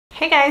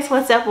Hey guys,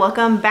 what's up?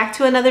 Welcome back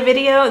to another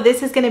video.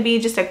 This is going to be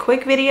just a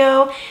quick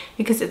video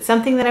because it's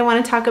something that I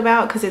want to talk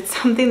about because it's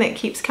something that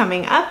keeps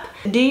coming up.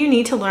 Do you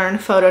need to learn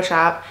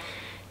Photoshop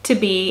to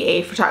be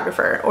a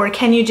photographer, or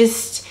can you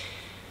just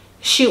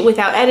shoot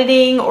without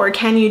editing, or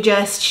can you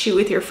just shoot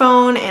with your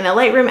phone and a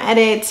Lightroom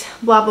edit,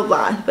 blah blah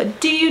blah.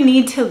 But do you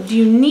need to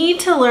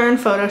learn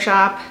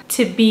Photoshop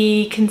to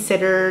be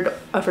considered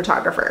a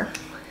photographer?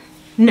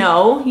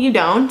 No, you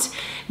don't.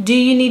 Do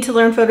you need to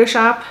learn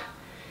Photoshop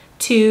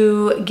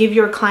to give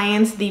your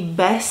clients the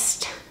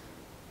best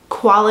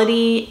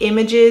quality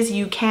images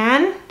you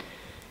can?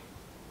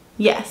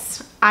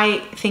 Yes, I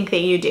think that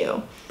you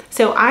do.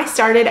 So I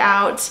started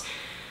out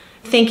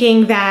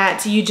thinking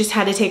that you just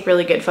had to take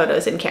really good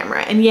photos in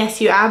camera, and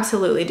yes, you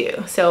absolutely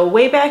do. So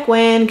way back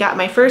when, got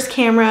my first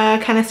camera,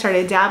 kind of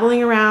started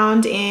dabbling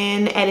around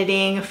in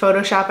editing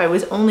Photoshop. I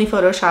was only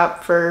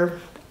Photoshop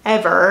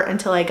forever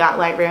until I got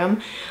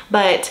Lightroom,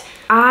 but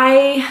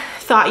I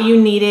thought you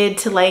needed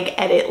to like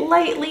edit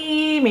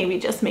lightly, maybe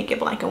just make it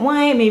black and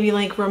white, maybe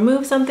like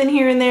remove something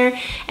here and there.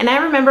 And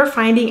I remember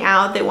finding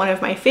out that one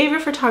of my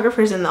favorite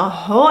photographers in the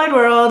whole wide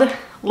world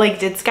like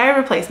did sky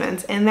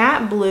replacements, and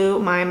that blew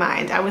my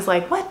mind. I was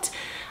like, what?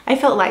 I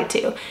felt lied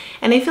to.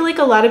 And I feel like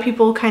a lot of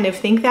people kind of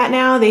think that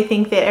now. They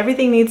think that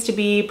everything needs to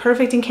be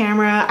perfect in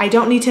camera. I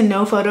don't need to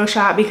know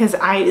Photoshop because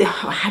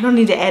I don't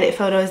need to edit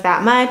photos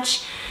that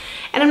much.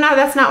 And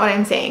that's not what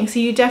I'm saying. So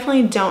you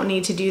definitely don't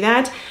need to do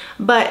that.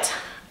 But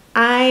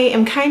I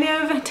am kind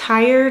of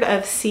tired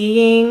of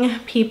seeing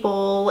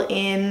people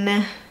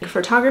in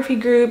photography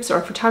groups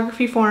or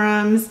photography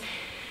forums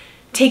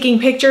taking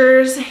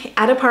pictures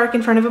at a park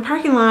in front of a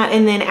parking lot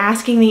and then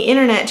asking the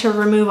internet to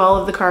remove all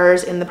of the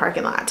cars in the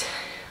parking lot.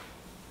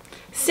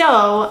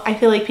 So I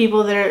feel like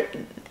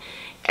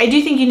I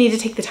do think you need to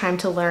take the time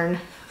to learn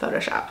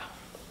Photoshop.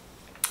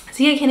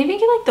 See, I can't even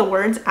get like the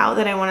words out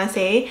that I want to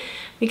say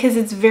because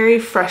it's very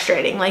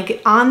frustrating. Like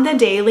on the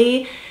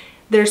daily,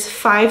 there's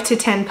 5 to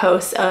 10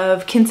 posts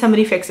of, can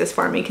somebody fix this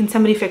for me? Can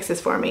somebody fix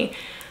this for me?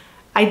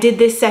 I did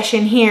this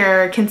session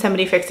here, can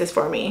somebody fix this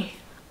for me?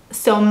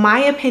 So my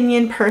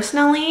opinion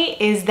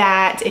personally is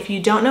that if you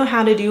don't know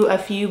how to do a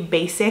few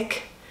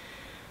basic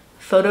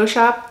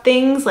Photoshop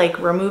things, like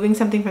removing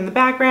something from the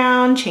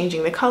background,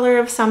 changing the color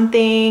of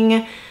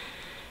something,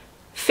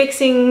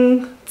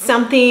 fixing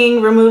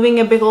something, removing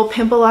a big old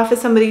pimple off of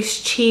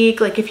somebody's cheek,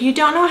 like if you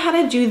don't know how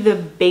to do the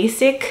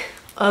basic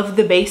of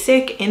the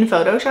basic in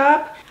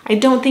Photoshop, I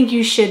don't think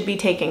you should be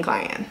taking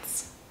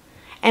clients.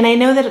 And I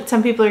know that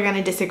some people are going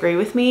to disagree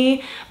with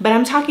me, but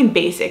I'm talking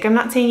basic. I'm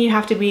not saying you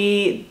have to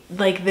be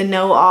like the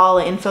know-all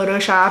in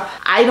Photoshop.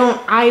 I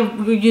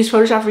used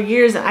Photoshop for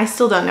years and I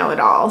still don't know it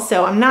all.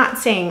 So I'm not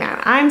saying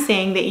that. I'm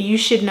saying that you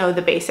should know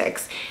the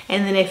basics.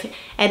 And then if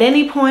at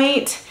any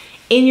point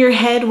in your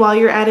head while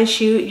you're at a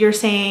shoot, you're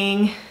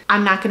saying,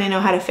 I'm not going to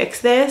know how to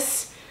fix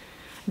this,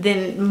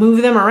 then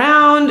move them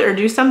around or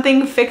do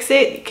something, fix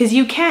it, because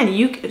you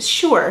can,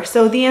 sure.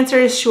 So the answer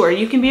is sure.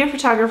 You can be a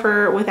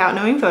photographer without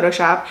knowing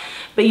Photoshop,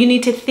 but you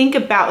need to think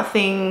about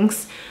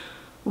things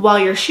while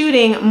you're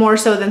shooting more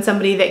so than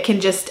somebody that can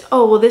just,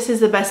 oh, well, this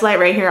is the best light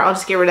right here, I'll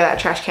just get rid of that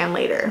trash can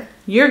later.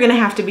 You're gonna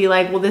have to be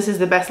like, well, this is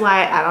the best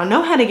light, I don't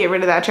know how to get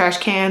rid of that trash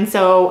can,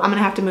 so I'm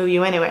gonna have to move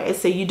you anyways.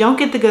 So you don't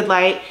get the good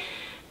light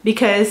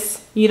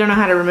because you don't know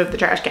how to remove the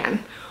trash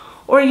can,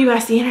 or you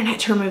ask the internet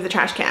to remove the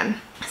trash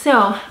can.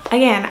 So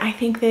again, I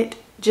think that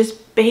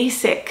just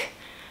basic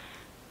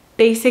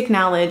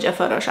knowledge of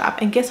Photoshop.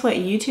 And guess what?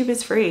 YouTube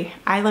is free.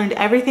 I learned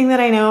everything that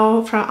I know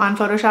on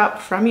Photoshop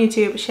from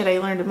YouTube. Shit, I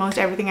learned most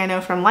everything I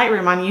know from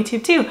Lightroom on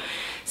YouTube too.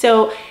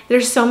 So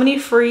there's so many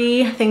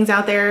free things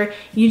out there.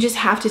 You just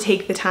have to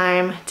take the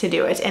time to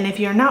do it. And if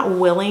you're not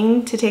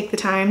willing to take the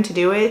time to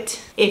do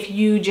it, if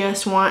you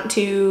just want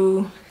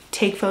to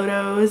take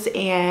photos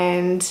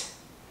and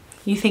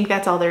you think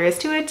that's all there is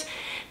to it,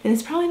 then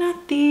it's probably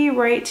not the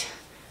right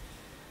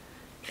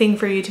thing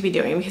for you to be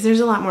doing, because there's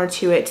a lot more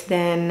to it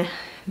than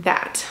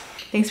that.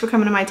 Thanks for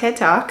coming to my TED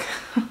Talk.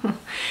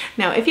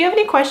 Now, if you have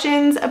any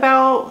questions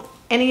about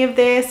any of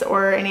this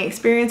or any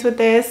experience with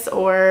this,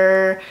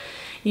 or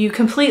you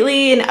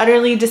completely and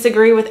utterly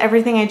disagree with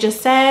everything I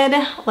just said,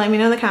 let me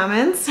know in the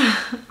comments.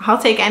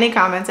 I'll take any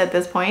comments at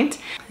this point.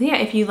 Yeah,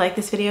 if you like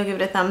this video,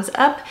 give it a thumbs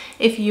up.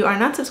 If you are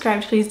not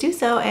subscribed, please do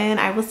so, and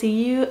I will see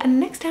you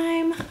next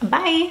time.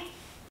 Bye.